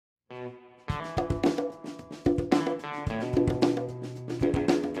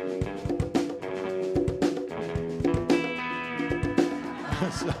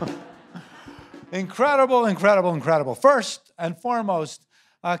Incredible, incredible, incredible. First and foremost,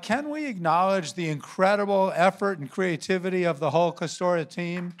 can we acknowledge the incredible effort and creativity of the whole Custora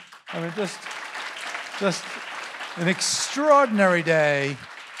team? I mean, just an extraordinary day.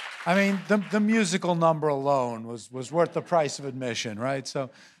 I memean, the musical number alone was worth the price of admission, right? So,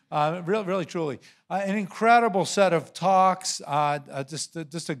 really, truly, an incredible set of talks, just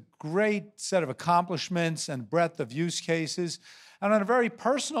a great set of accomplishments and breadth of use cases. And on a very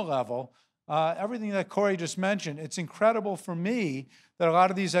personal level, everything that Corey just mentioned, it's incredible for me that a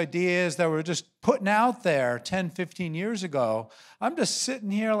lot of these ideas that were just putting out there 10, 15 years ago, I'm just sitting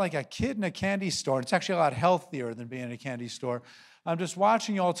here like a kid in a candy store. It's actually a lot healthier than being in a candy store. I'm just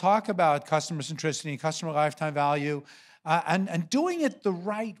watching you all talk about customer centricity and customer lifetime value and doing it the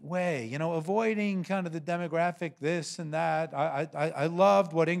right way, you know, avoiding kind of the demographic this and that. I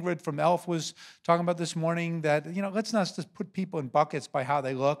loved what Ingrid from ELF was talking about this morning, that, you know, let's not just put people in buckets by how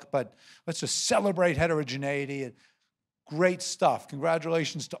they look, but let's just celebrate heterogeneity. Great stuff.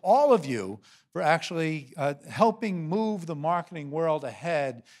 Congratulations to all of you for actually helping move the marketing world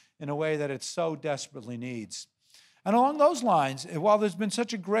ahead in a way that it so desperately needs. And along those lines, while there's been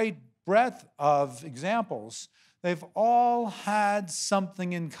such a great breadth of examples, they've all had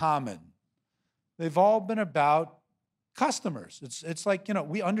something in common. They've all been about customers. It's like, you know,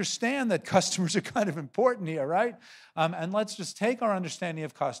 we understand that customers are kind of important here, right? And let's just take our understanding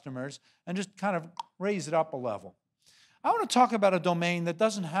of customers and just kind of raise it up a level. I want to talk about a domain that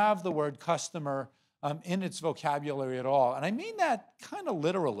doesn't have the word customer in its vocabulary at all. And I mean that kind of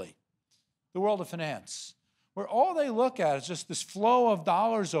literally, the world of finance, where all they look at is just this flow of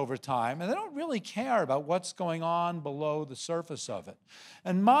dollars over time, and they don't really care about what's going on below the surface of it.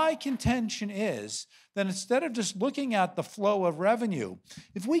 And my contention is that instead of just looking at the flow of revenue,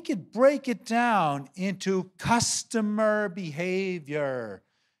 if we could break it down into customer behavior,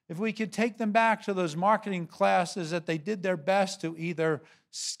 if we could take them back to those marketing classes that they did their best to either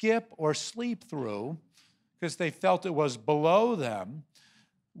skip or sleep through because they felt it was below them,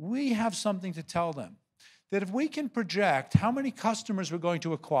 we have something to tell them. That if we can project how many customers we're going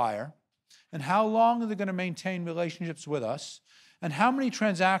to acquire and how long they're going to maintain relationships with us and how many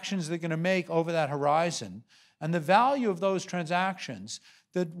transactions they're going to make over that horizon and the value of those transactions,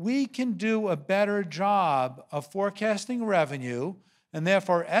 that we can do a better job of forecasting revenue and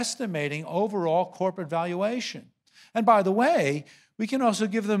therefore estimating overall corporate valuation. And by the way, we can also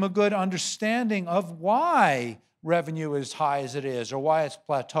give them a good understanding of why revenue is high as it is, or why it's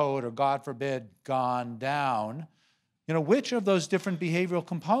plateaued, or God forbid, gone down. You know, which of those different behavioral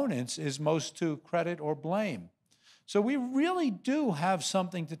components is most to credit or blame? So we really do have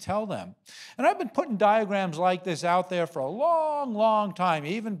something to tell them. And I've been putting diagrams like this out there for a long, long time,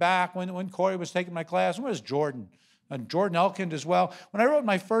 even back when Corey was taking my class. And where's Jordan? And Jordan Elkind as well. When I wrote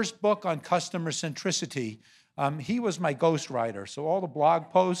my first book on customer centricity, he was my ghostwriter. So all the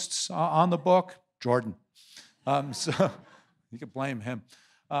blog posts on the book, Jordan. So you could blame him.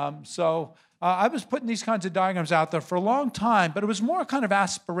 I was putting these kinds of diagrams out there for a long time, but it was more kind of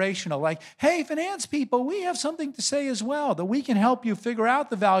aspirational, like, hey, finance people, we have something to say as well, that we can help you figure out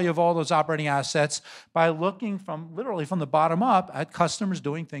the value of all those operating assets by looking literally from the bottom up at customers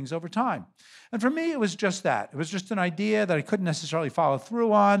doing things over time. And for me, it was just that. It was just an idea that I couldn't necessarily follow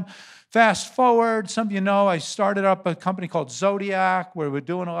through on. Fast forward, some of you know I started up a company called Zodiac, where we're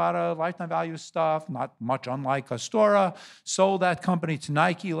doing a lot of lifetime value stuff, not much unlike Custora. Sold that company to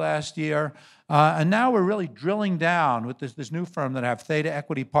Nike last year. And now we're really drilling down with this new firm that have Theta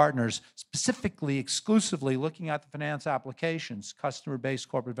Equity Partners, specifically, exclusively looking at the finance applications, customer-based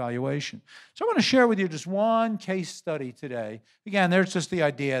corporate valuation. So I want to share with you just one case study today. Again, there's just the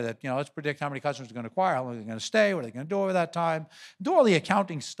idea that, you know, let's predict how many customers are going to acquire, how long they're going to stay, what are they going to do over that time, do all the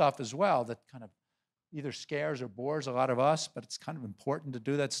accounting stuff as well that kind of either scares or bores a lot of us, but it's kind of important to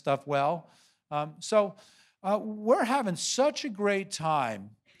do that stuff well. We're having such a great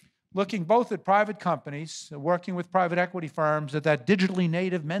time looking both at private companies, working with private equity firms, at that digitally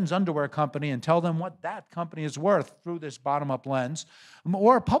native men's underwear company and tell them what that company is worth through this bottom-up lens,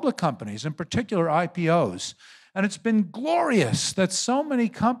 or public companies, in particular IPOs. And it's been glorious that so many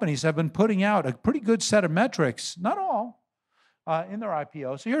companies have been putting out a pretty good set of metrics, not all, in their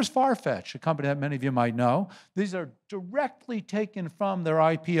IPO. So here's Farfetch, a company that many of you might know. These are directly taken from their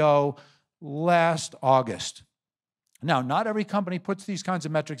IPO last August. Now, not every company puts these kinds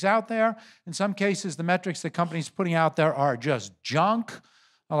of metrics out there. In some cases, the metrics that companies are putting out there are just junk.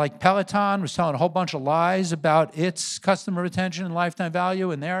 Like Peloton was telling a whole bunch of lies about its customer retention and lifetime value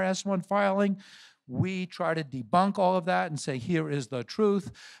in their S1 filing. We try to debunk all of that and say, here is the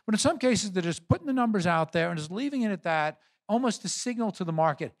truth. But in some cases, they're just putting the numbers out there and just leaving it at that almost to signal to the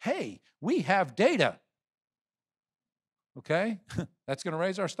market, hey, we have data. Okay? That's going to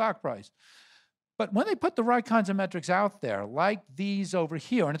raise our stock price. But when they put the right kinds of metrics out there, like these over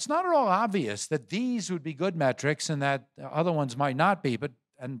here, and it's not at all obvious that these would be good metrics and that other ones might not be, but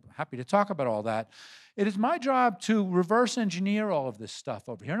I'm happy to talk about all that. It is my job to reverse engineer all of this stuff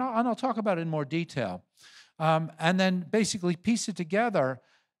over here, and I'll talk about it in more detail, and then basically piece it together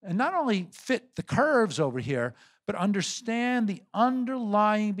and not only fit the curves over here, but understand the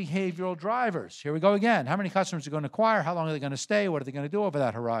underlying behavioral drivers. Here we go again. How many customers are going to acquire? How long are they going to stay? What are they going to do over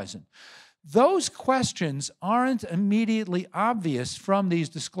that horizon? Those questions aren't immediately obvious from these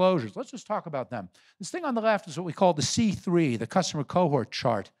disclosures. Let's just talk about them. This thing on the left is what we call the C3, the customer cohort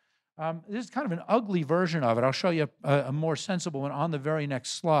chart. This is kind of an ugly version of it. I'll show you a more sensible one on the very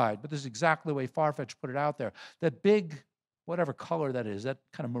next slide, but this is exactly the way Farfetch put it out there. That big, whatever color that is, that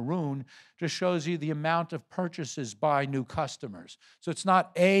kind of maroon, just shows you the amount of purchases by new customers. So it's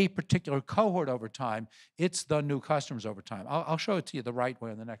not a particular cohort over time, it's the new customers over time. I'll show it to you the right way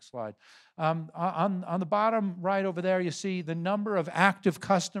on the next slide. On the bottom right over there, you see the number of active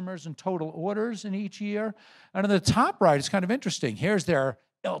customers and total orders in each year. And on the top right, it's kind of interesting. Here's their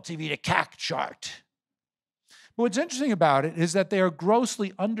LTV to CAC chart. But what's interesting about it is that they are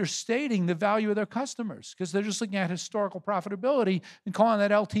grossly understating the value of their customers because they're just looking at historical profitability and calling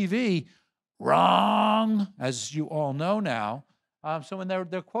that LTV wrong, as you all know now. So when they're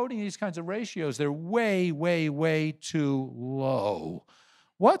quoting these kinds of ratios, they're way, way, way too low.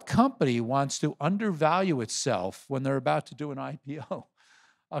 What company wants to undervalue itself when they're about to do an IPO?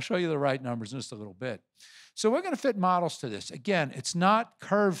 I'll show you the right numbers in just a little bit. So we're going to fit models to this. Again, it's not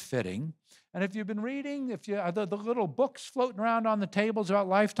curve fitting. And if you've been reading, the little books floating around on the tables about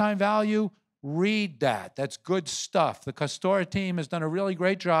lifetime value, read that. That's good stuff. The Custora team has done a really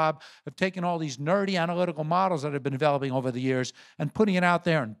great job of taking all these nerdy analytical models that have been developing over the years and putting it out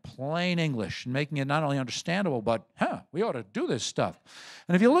there in plain English and making it not only understandable, but, we ought to do this stuff.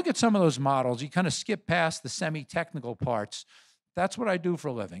 And if you look at some of those models, you kind of skip past the semi-technical parts. That's what I do for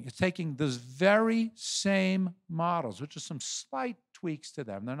a living. It's taking those very same models, which are some slight tweaks to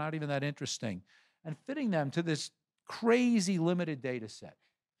them. They're not even that interesting, and fitting them to this crazy limited data set.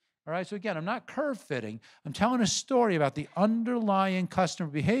 All right, so again, I'm not curve fitting. I'm telling a story about the underlying customer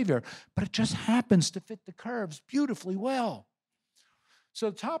behavior, but it just happens to fit the curves beautifully well. So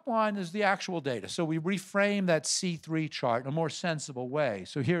the top line is the actual data. So we reframe that C3 chart in a more sensible way.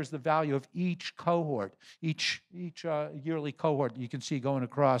 So here's the value of each cohort, each yearly cohort you can see going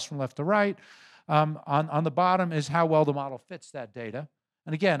across from left to right. On the bottom is how well the model fits that data.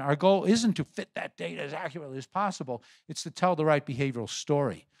 And again, our goal isn't to fit that data as accurately as possible. It's to tell the right behavioral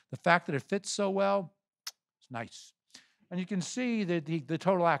story. The fact that it fits so well, it's nice. And you can see the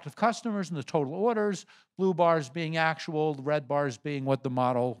total active customers and the total orders, blue bars being actual, the red bars being what the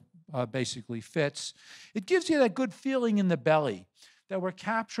model basically fits. It gives you that good feeling in the belly that we're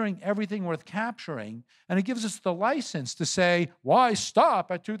capturing everything worth capturing, and it gives us the license to say, why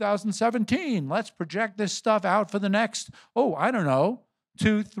stop at 2017? Let's project this stuff out for the next,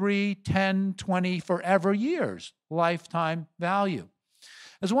 2, 3, 10, 20, forever years, lifetime value.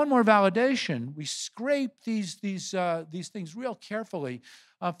 As one more validation, we scrape these things real carefully.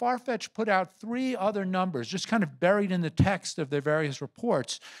 Farfetch put out 3 other numbers, just kind of buried in the text of their various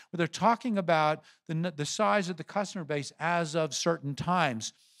reports, where they're talking about the size of the customer base as of certain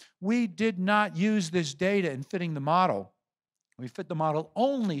times. We did not use this data in fitting the model. We fit the model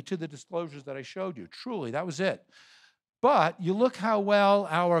only to the disclosures that I showed you. Truly, that was it. But you look how well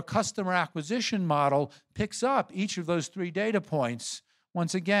our customer acquisition model picks up each of those 3 data points.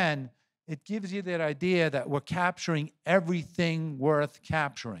 Once again, it gives you that idea that we're capturing everything worth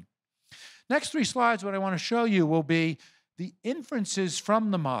capturing. Next 3 slides, what I want to show you will be the inferences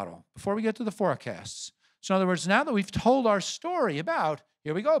from the model before we get to the forecasts. So in other words, now that we've told our story about,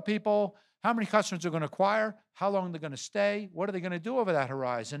 here we go, people, how many customers are going to acquire, how long they're going to stay, what are they going to do over that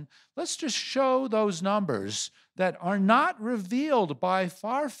horizon, let's just show those numbers that are not revealed by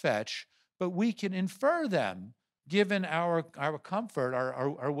Farfetch, but we can infer them given our comfort,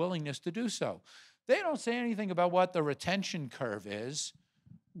 our willingness to do so. They don't say anything about what the retention curve is.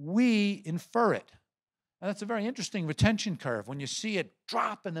 We infer it. And that's a very interesting retention curve. When you see it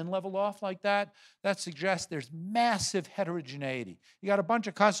drop and then level off like that, that suggests there's massive heterogeneity. You got a bunch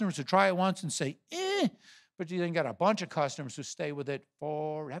of customers who try it once and say, but you then got a bunch of customers who stay with it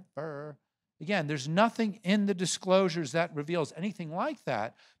forever. Again, there's nothing in the disclosures that reveals anything like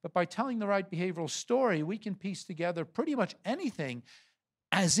that, but by telling the right behavioral story, we can piece together pretty much anything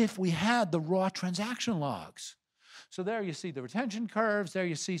as if we had the raw transaction logs. So there you see the retention curves. There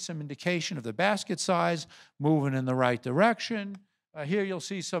you see some indication of the basket size moving in the right direction. Here you'll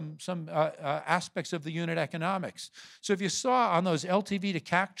see some aspects of the unit economics. So if you saw on those LTV to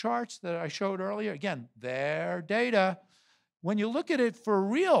CAC charts that I showed earlier, again, their data. When you look at it for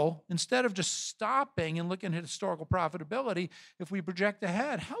real, instead of just stopping and looking at historical profitability, if we project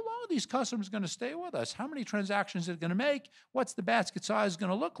ahead, how long are these customers going to stay with us? How many transactions are they going to make? What's the basket size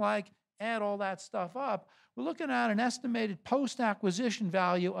going to look like? Add all that stuff up. We're looking at an estimated post-acquisition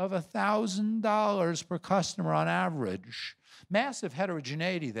value of $1,000 per customer on average. Massive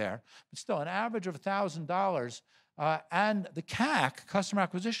heterogeneity there, but still an average of $1,000. And the CAC, customer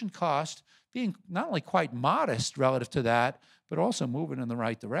acquisition cost, being not only quite modest relative to that, but also moving in the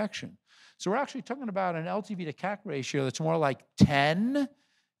right direction. So we're actually talking about an LTV to CAC ratio that's more like 10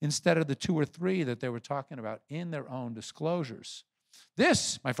 instead of the 2 or 3 that they were talking about in their own disclosures.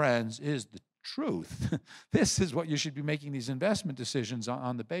 This, my friends, is the truth. This is what you should be making these investment decisions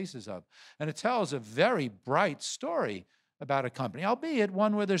on the basis of. And it tells a very bright story about a company, albeit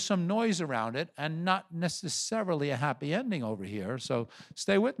one where there's some noise around it and not necessarily a happy ending over here. So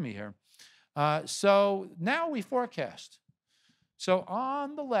stay with me here. So now we forecast. So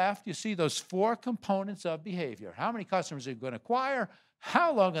on the left, you see those 4 components of behavior. How many customers are you going to acquire?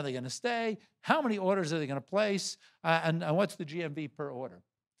 How long are they going to stay? How many orders are they going to place? And what's the GMV per order?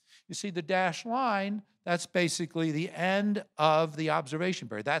 You see the dashed line, that's basically the end of the observation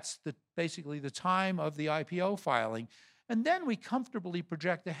period. That's basically the time of the IPO filing. And then we comfortably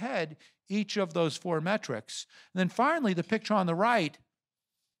project ahead each of those 4 metrics. And then finally, the picture on the right,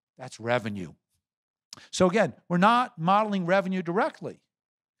 that's revenue. So again, we're not modeling revenue directly.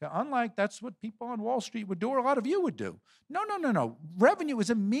 Unlike that's what people on Wall Street would do, or a lot of you would do. No. Revenue is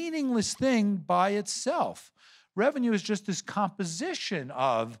a meaningless thing by itself. Revenue is just this composition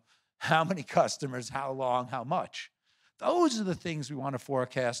of how many customers, how long, how much. Those are the things we want to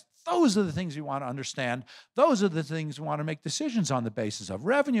forecast. Those are the things we want to understand. Those are the things we want to make decisions on the basis of.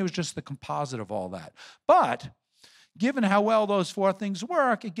 Revenue is just the composite of all that. But given how well those 4 things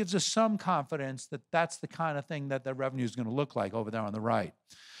work, it gives us some confidence that that's the kind of thing that the revenue is going to look like over there on the right.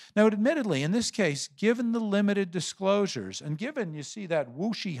 Now, admittedly, in this case, given the limited disclosures, and given, you see that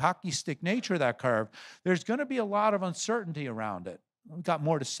whooshy hockey stick nature of that curve, there's going to be a lot of uncertainty around it. I've got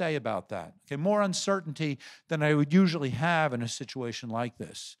more to say about that. Okay, more uncertainty than I would usually have in a situation like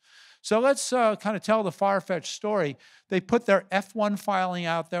this. So let's kind of tell the Farfetch story. They put their F1 filing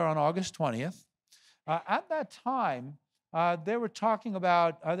out there on August 20th. At that time, they were talking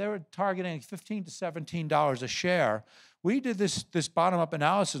about, they were targeting $15 to $17 a share. We did this bottom-up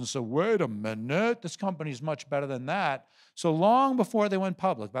analysis and said, wait a minute, this company is much better than that. So long before they went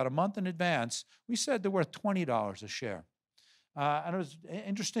public, about a month in advance, we said they're worth $20 a share. And it was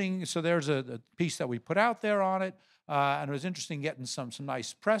interesting. So there's a piece that we put out there on it, and it was interesting getting some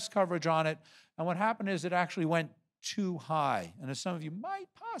nice press coverage on it. And what happened is it actually went too high. And as some of you might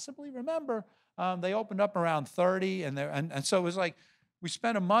possibly remember, they opened up around 30, and so it was like we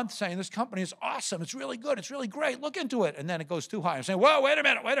spent a month saying this company is awesome, it's really good, it's really great, look into it, and then it goes too high. I'm saying, whoa, wait a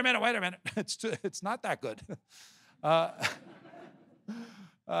minute, it's not that good.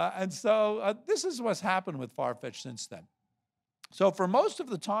 And so this is what's happened with Farfetch since then. So for most of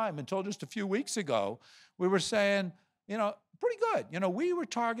the time, until just a few weeks ago, we were saying, pretty good. We were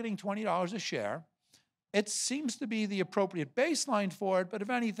targeting $20 a share. It seems to be the appropriate baseline for it, but if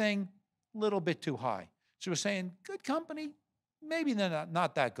anything, a little bit too high. So we're saying, good company, maybe they're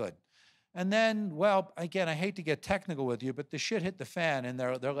not that good. And then, well, again, I hate to get technical with you, but the shit hit the fan in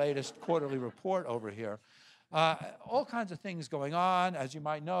their latest quarterly report over here. All kinds of things going on. As you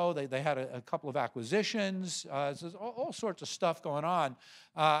might know, they had a couple of acquisitions. So there's all sorts of stuff going on.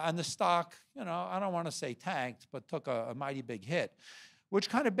 And the stock, I don't want to say tanked, but took a mighty big hit, which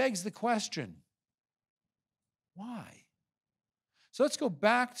kind of begs the question, why? So let's go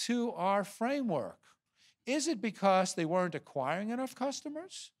back to our framework. Is it because they weren't acquiring enough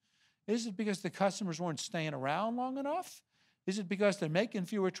customers? Is it because the customers weren't staying around long enough? Is it because they're making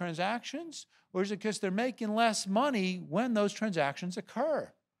fewer transactions? Or is it because they're making less money when those transactions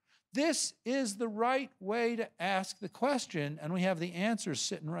occur? This is the right way to ask the question, and we have the answers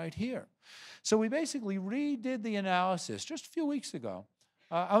sitting right here. So we basically redid the analysis just a few weeks ago.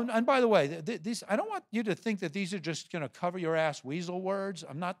 And by the way, I don't want you to think that these are just cover your ass weasel words.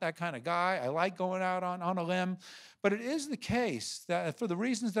 I'm not that kind of guy. I like going out on a limb. But it is the case that for the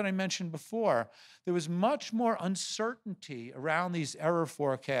reasons that I mentioned before, there was much more uncertainty around these error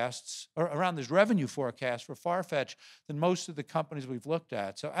forecasts, or around this revenue forecast for Farfetch than most of the companies we've looked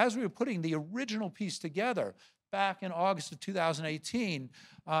at. So as we were putting the original piece together, back in August of 2018,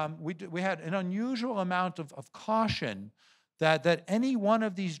 we had an unusual amount of caution that any one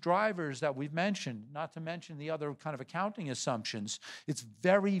of these drivers that we've mentioned, not to mention the other kind of accounting assumptions, it's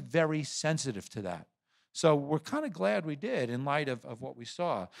very, very sensitive to that. So we're kind of glad we did in light of what we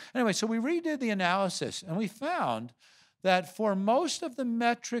saw. Anyway, so we redid the analysis, and we found that for most of the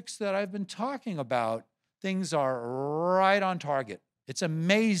metrics that I've been talking about, things are right on target. It's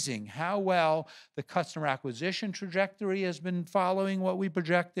amazing how well the customer acquisition trajectory has been following what we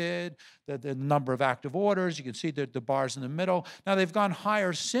projected, the number of active orders. You can see the bars in the middle. Now, they've gone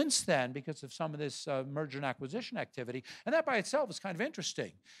higher since then because of some of this merger and acquisition activity, and that by itself is kind of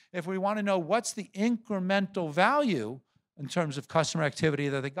interesting. If we want to know what's the incremental value in terms of customer activity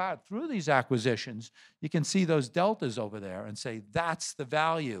that they got through these acquisitions, you can see those deltas over there and say that's the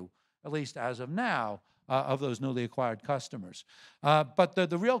value, at least as of now, of those newly acquired customers. But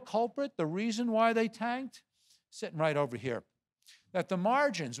the real culprit, the reason why they tanked, sitting right over here. That the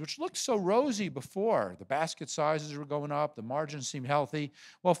margins, which looked so rosy before, the basket sizes were going up, the margins seemed healthy.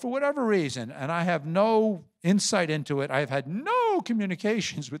 Well, for whatever reason, and I have no insight into it, I've had no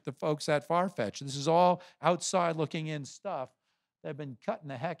communications with the folks at Farfetch. This is all outside looking in stuff. They've been cutting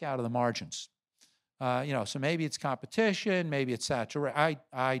the heck out of the margins. So maybe it's competition, maybe it's saturation.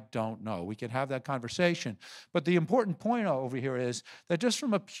 I don't know. We could have that conversation. But the important point over here is that just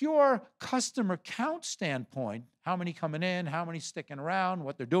from a pure customer count standpoint, how many coming in, how many sticking around,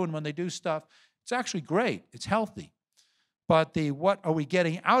 what they're doing when they do stuff, it's actually great. It's healthy. But the what are we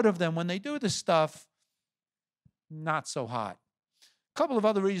getting out of them when they do this stuff, not so hot. A couple of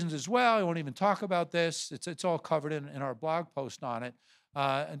other reasons as well. I won't even talk about this. It's all covered in our blog post on it.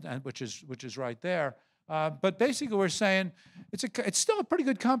 Which is right there. But basically, we're saying it's still a pretty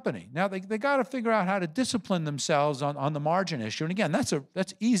good company. Now they got to figure out how to discipline themselves on the margin issue. And again,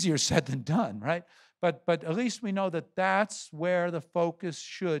 that's easier said than done, right? But at least we know that that's where the focus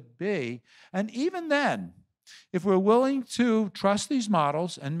should be. And even then, if we're willing to trust these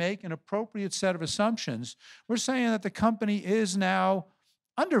models and make an appropriate set of assumptions, we're saying that the company is now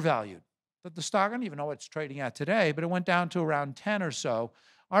undervalued. That the stock, I don't even know what it's trading at today, but it went down to around 10 or so.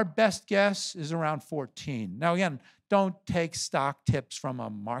 Our best guess is around 14. Now, again, don't take stock tips from a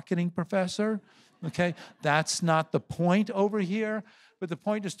marketing professor, okay? That's not the point over here, but the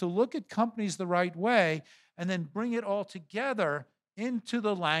point is to look at companies the right way and then bring it all together into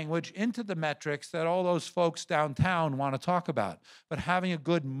the language, into the metrics that all those folks downtown want to talk about, but having a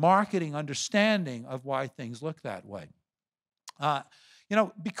good marketing understanding of why things look that way.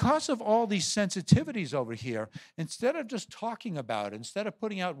 Because of all these sensitivities over here, instead of just talking about it, instead of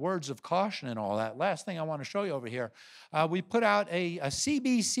putting out words of caution and all that, last thing I want to show you over here, we put out a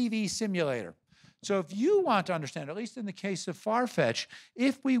CB/CV simulator. So if you want to understand, at least in the case of Farfetch,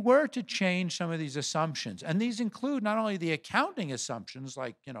 if we were to change some of these assumptions, and these include not only the accounting assumptions,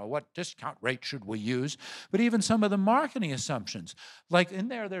 like, what discount rate should we use, but even some of the marketing assumptions. Like in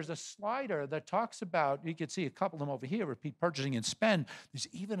there's a slider that talks about, you can see a couple of them over here, repeat purchasing and spend. There's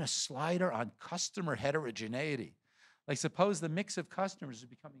even a slider on customer heterogeneity. Like suppose the mix of customers is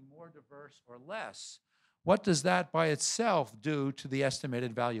becoming more diverse or less. What does that by itself do to the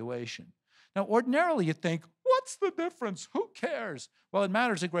estimated valuation? Now, ordinarily, you think, what's the difference? Who cares? Well, it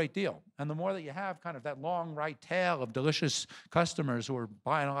matters a great deal. And the more that you have kind of that long right tail of delicious customers who are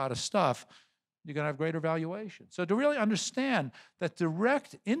buying a lot of stuff, you're going to have greater valuation. So to really understand that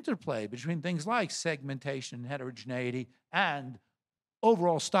direct interplay between things like segmentation, heterogeneity, and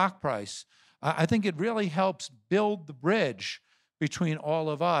overall stock price, I think it really helps build the bridge between all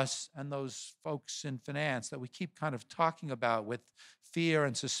of us and those folks in finance that we keep kind of talking about with fear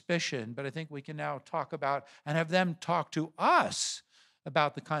and suspicion, but I think we can now talk about and have them talk to us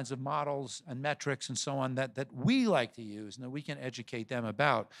about the kinds of models and metrics and so on that we like to use and that we can educate them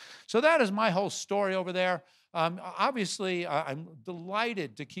about. So that is my whole story over there. Obviously, I'm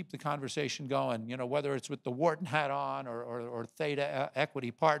delighted to keep the conversation going, whether it's with the Wharton hat on or Theta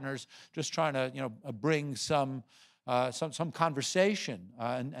Equity Partners, just trying to, bring some conversation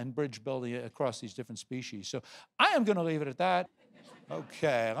and bridge building across these different species. So I am going to leave it at that.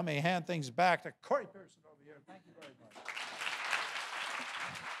 Okay, let me hand things back to Corey Pearson over here. Thank you very much.